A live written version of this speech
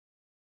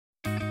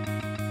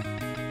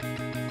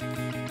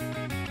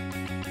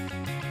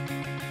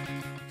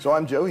So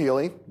I'm Joe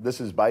Healy.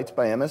 This is Bytes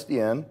by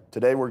MSDN.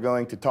 Today we're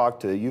going to talk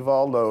to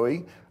Juval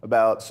Lowy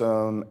about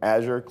some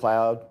Azure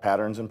cloud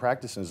patterns and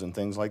practices and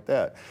things like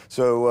that.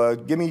 So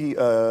give me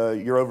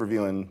your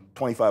overview in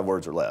 25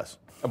 words or less.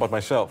 About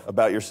myself?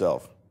 About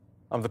yourself.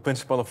 I'm the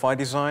principal of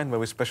IDesign, where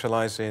we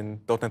specialize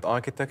in .NET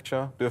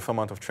architecture, do a fair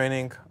amount of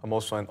training. I'm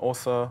also an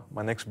author.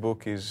 My next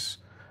book is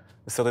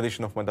the third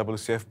edition of my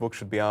WCF book,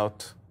 should be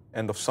out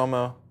end of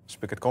summer.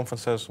 Speak at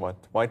conferences,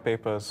 white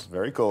papers.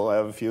 Very cool. I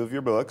have a few of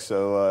your books,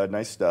 so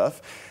nice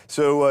stuff.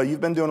 So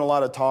you've been doing a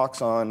lot of talks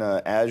on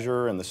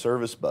Azure and the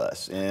service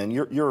bus, and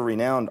you're a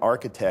renowned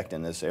architect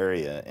in this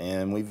area,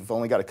 and we've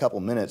only got a couple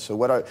minutes. So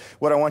what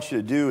I want you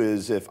to do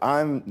is, if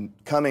I'm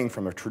coming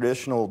from a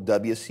traditional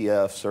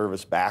WCF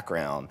service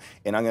background,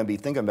 and I'm going to be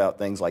thinking about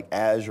things like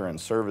Azure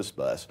and service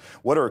bus,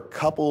 what are a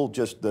couple,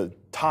 just the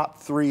top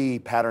 3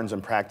 patterns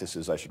and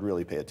practices I should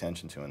really pay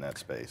attention to in that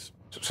space?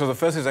 So the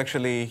first is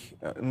actually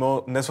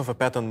less of a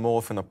pattern, more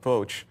of an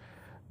approach.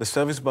 The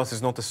service bus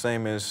is not the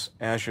same as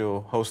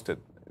Azure hosted.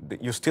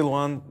 You still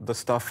run the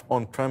stuff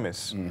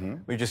on-premise.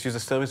 We just use the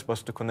service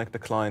bus to connect the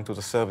client to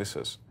the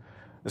services.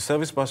 The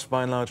service bus,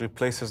 by and large,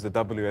 replaces the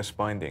WS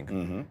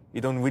binding.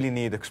 You don't really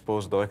need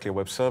expose directly a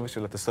web service.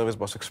 You let the service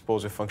bus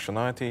expose your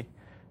functionality,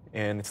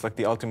 and it's like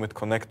the ultimate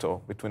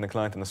connector between the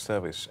client and the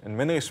service. In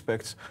many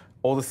respects,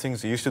 all the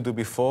things you used to do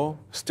before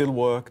still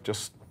work,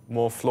 just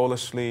more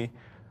flawlessly,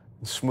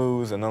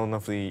 smooth, and none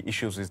of the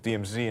issues with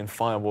DMZ and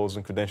firewalls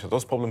and credentials.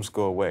 Those problems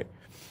go away.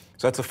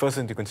 So that's the first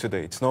thing to consider.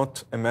 It's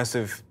not a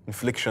massive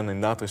infliction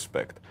in that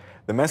respect.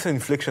 The massive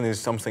infliction is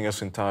something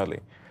else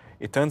entirely.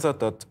 It turns out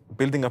that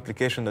building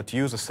applications that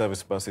use a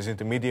service bus as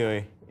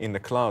intermediary in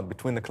the cloud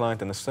between the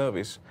client and the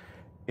service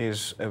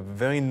is a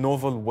very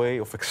novel way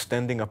of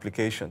extending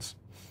applications.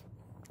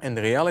 And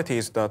the reality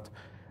is that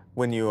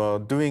when you are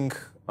doing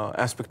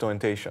aspect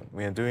orientation,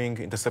 when you're doing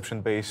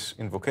interception-based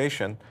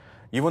invocation,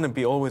 you want to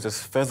be always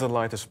as feather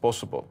light as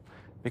possible,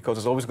 because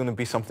there's always going to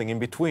be something in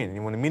between.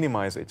 You want to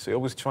minimize it. So you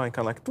always try and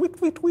kind of like tweak,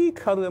 tweak,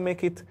 tweak. How do I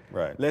make it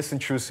less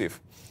intrusive?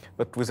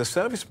 But with a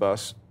service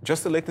bus,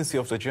 just the latency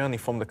of the journey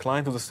from the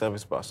client to the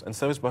service bus and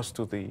service bus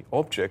to the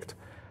object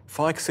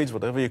far exceeds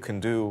whatever you can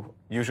do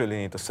usually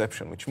in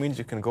interception, which means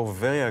you can go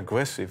very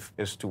aggressive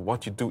as to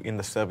what you do in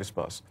the service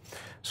bus.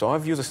 So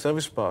I've used a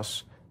service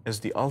bus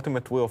as the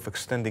ultimate way of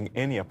extending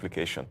any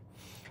application.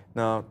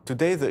 Now,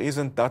 today there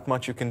isn't that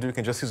much you can do. You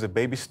can just use the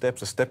baby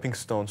steps, the stepping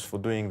stones for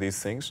doing these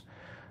things.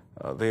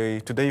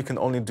 Today you can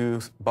only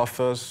do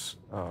buffers.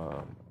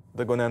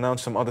 They're going to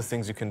announce some other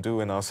things you can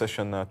do in our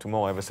session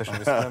tomorrow. I have a session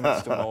with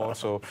Clemens tomorrow,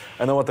 so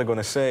I know what they're going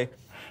to say.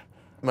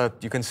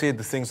 But you can see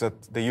the things that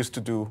they used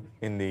to do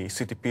in the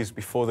CTPs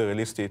before they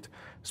released it,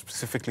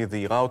 specifically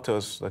the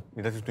routers that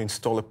let you to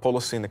install a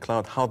policy in the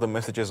cloud, how the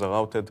messages are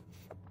routed,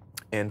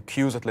 and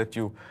queues that let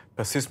you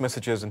persist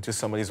messages until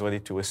somebody is ready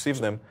to receive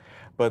them.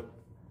 But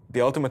the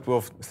ultimate way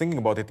of thinking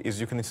about it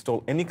is you can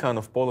install any kind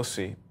of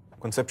policy,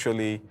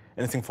 conceptually,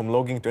 anything from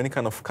logging to any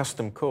kind of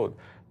custom code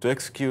to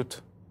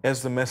execute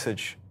as the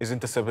message is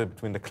intercepted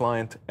between the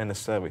client and the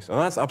service. And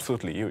that's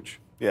absolutely huge.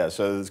 Yeah,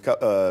 so it's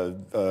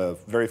a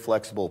very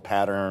flexible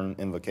pattern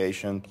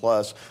invocation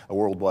plus a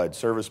worldwide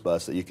service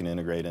bus that you can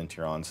integrate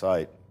into your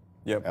on-site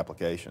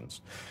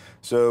applications.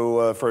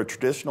 So for a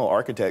traditional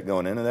architect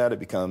going into that, it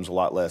becomes a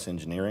lot less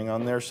engineering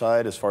on their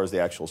side as far as the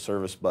actual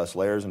service bus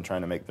layers and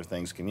trying to make their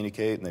things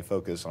communicate, and they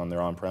focus on their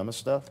on-premise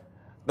stuff?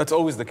 That's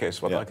always the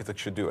case, what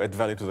architects should do, add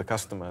value to the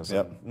customers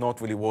and not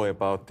really worry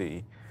about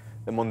the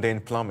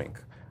mundane plumbing.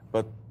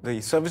 But the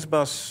service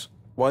bus,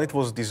 while it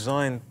was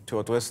designed to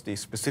address the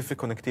specific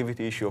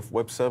connectivity issue of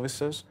web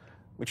services,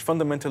 which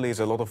fundamentally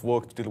is a lot of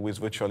work to deal with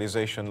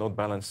virtualization, load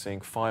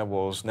balancing,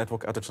 firewalls,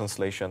 network auto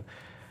translation,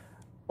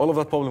 all of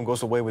that problem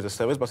goes away with the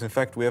service bus. In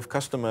fact, we have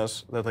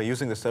customers that are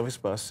using the service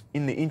bus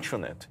in the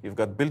intranet. You've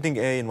got building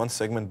A in one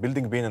segment,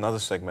 building B in another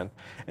segment,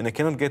 and they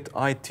cannot get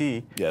IT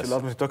to allow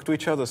them to talk to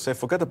each other, say,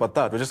 forget about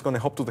that. We're just going to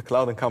hop to the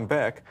cloud and come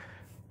back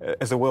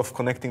as a way of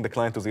connecting the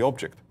client to the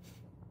object.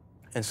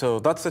 And so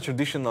that's a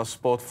traditional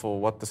spot for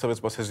what the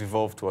service bus has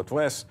evolved to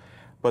address,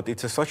 but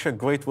it's such a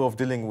great way of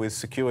dealing with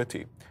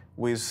security,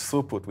 with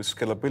throughput, with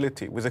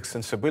scalability, with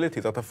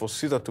extensibility that I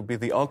foresee that to be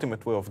the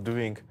ultimate way of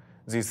doing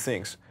these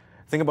things.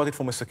 Think about it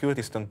from a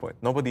security standpoint.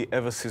 Nobody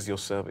ever sees your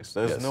service.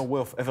 There's no way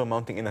of ever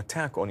mounting an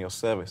attack on your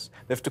service.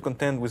 They have to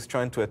contend with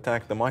trying to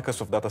attack the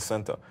Microsoft data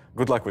center.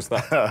 Good luck with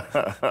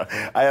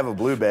that. I have a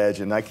blue badge,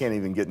 and I can't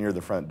even get near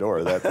the front door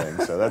of that thing,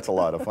 so that's a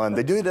lot of fun.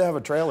 They do have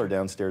a trailer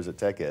downstairs at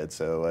TechEd,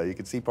 so you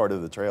can see part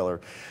of the trailer.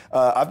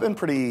 I've been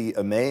pretty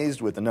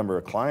amazed with the number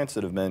of clients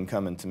that have been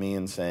coming to me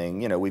and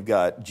saying, you know, we've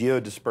got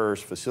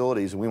geo-dispersed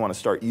facilities, and we want to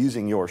start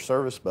using your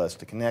service bus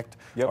to connect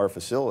our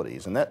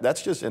facilities. And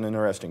that's just an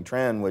interesting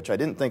trend, which I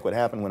didn't think would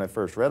happen when I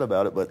first read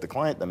about it, but the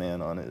client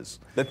demand on it is...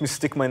 Let me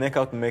stick my neck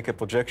out and make a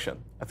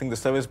projection. I think the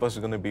service bus is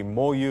going to be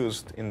more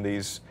used in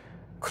these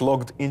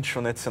clogged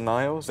intranet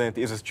scenarios than it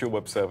is as true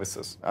web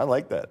services. I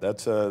like that.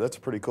 That's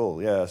pretty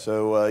cool. Yeah.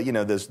 So you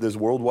know, there's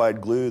worldwide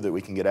glue that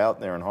we can get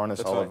out there and harness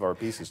of our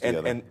pieces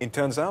together. And it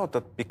turns out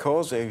that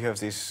because you have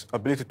this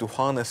ability to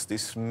harness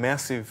this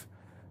massive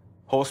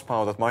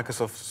horsepower that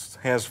Microsoft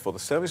has for the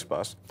service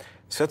bus,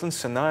 certain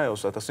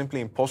scenarios that are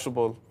simply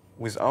impossible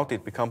without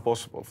it become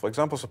possible. For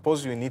example,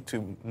 suppose you need to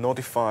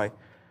notify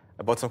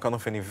about some kind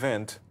of an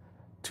event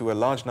to a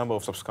large number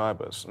of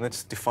subscribers.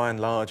 Let's define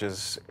large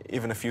as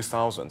even a few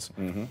thousands.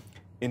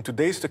 In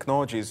today's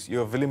technologies, you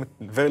have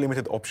very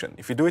limited option.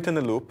 If you do it in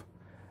a loop,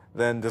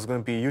 then there's going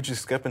to be a huge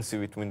discrepancy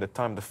between the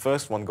time the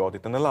first one got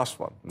it and the last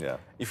one. Yeah.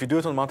 If you do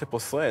it on multiple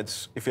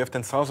threads, if you have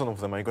 10,000 of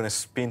them, are you going to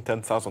spin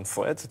 10,000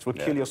 threads? It will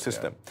kill your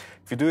system.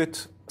 If you do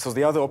it, so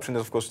the other option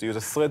is, of course, to use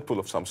a thread pool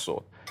of some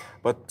sort.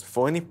 But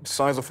for any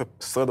size of a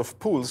thread of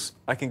pools,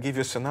 I can give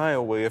you a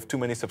scenario where you have too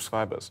many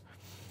subscribers.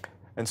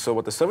 And so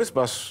what the service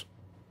bus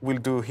will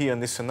do here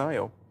in this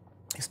scenario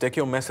is take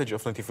your message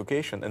of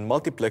notification and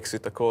multiplex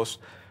it across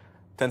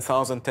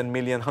 10,000, 10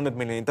 million, 100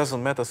 million, it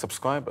doesn't matter,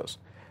 subscribers.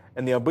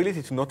 And the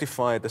ability to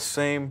notify the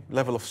same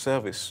level of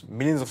service,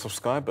 millions of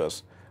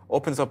subscribers,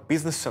 opens up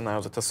business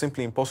scenarios that are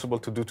simply impossible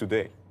to do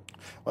today.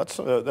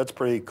 That's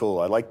pretty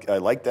cool. I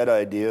like that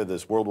idea,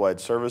 this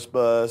worldwide service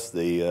bus,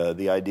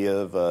 the idea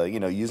of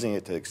using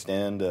it to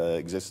extend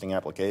existing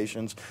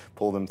applications,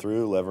 pull them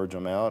through, leverage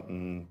them out,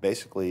 and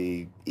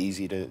basically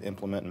easy to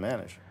implement and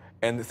manage.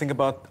 And think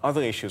about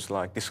other issues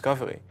like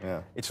discovery.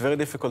 Yeah. It's very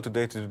difficult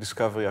today to do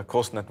discovery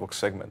across network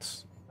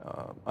segments.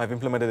 I've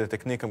implemented a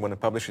technique. I'm going to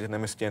publish it in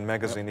MSTN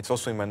magazine. It's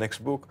also in my next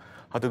book,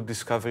 How to Do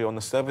Discovery on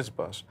a Service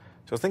Bus.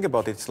 So think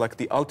about it. It's like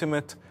the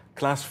ultimate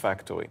class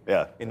factory.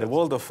 Yeah, in the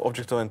world of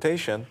object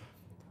orientation,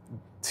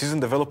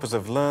 seasoned developers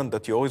have learned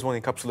that you always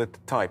want to encapsulate the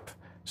type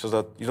so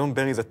that you don't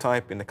bury the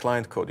type in the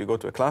client code. You go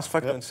to a class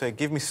factory and say,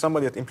 give me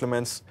somebody that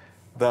implements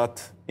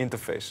that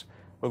interface.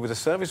 But with a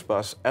service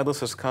bus,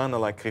 addresses kind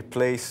of like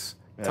replace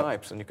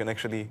types, and you can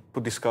actually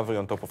put discovery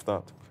on top of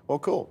that. Well,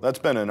 cool. That's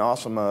been an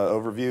awesome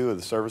overview of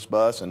the service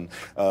bus and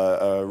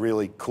a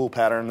really cool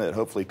pattern that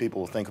hopefully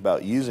people will think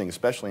about using,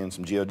 especially in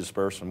some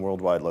geodispersed and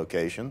worldwide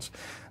locations.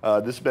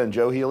 This has been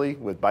Joe Healy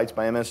with Bytes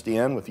by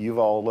MSDN with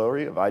Juval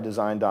Lowy of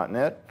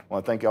IDesign.net. I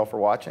want to thank you all for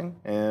watching,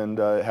 and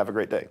have a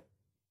great day.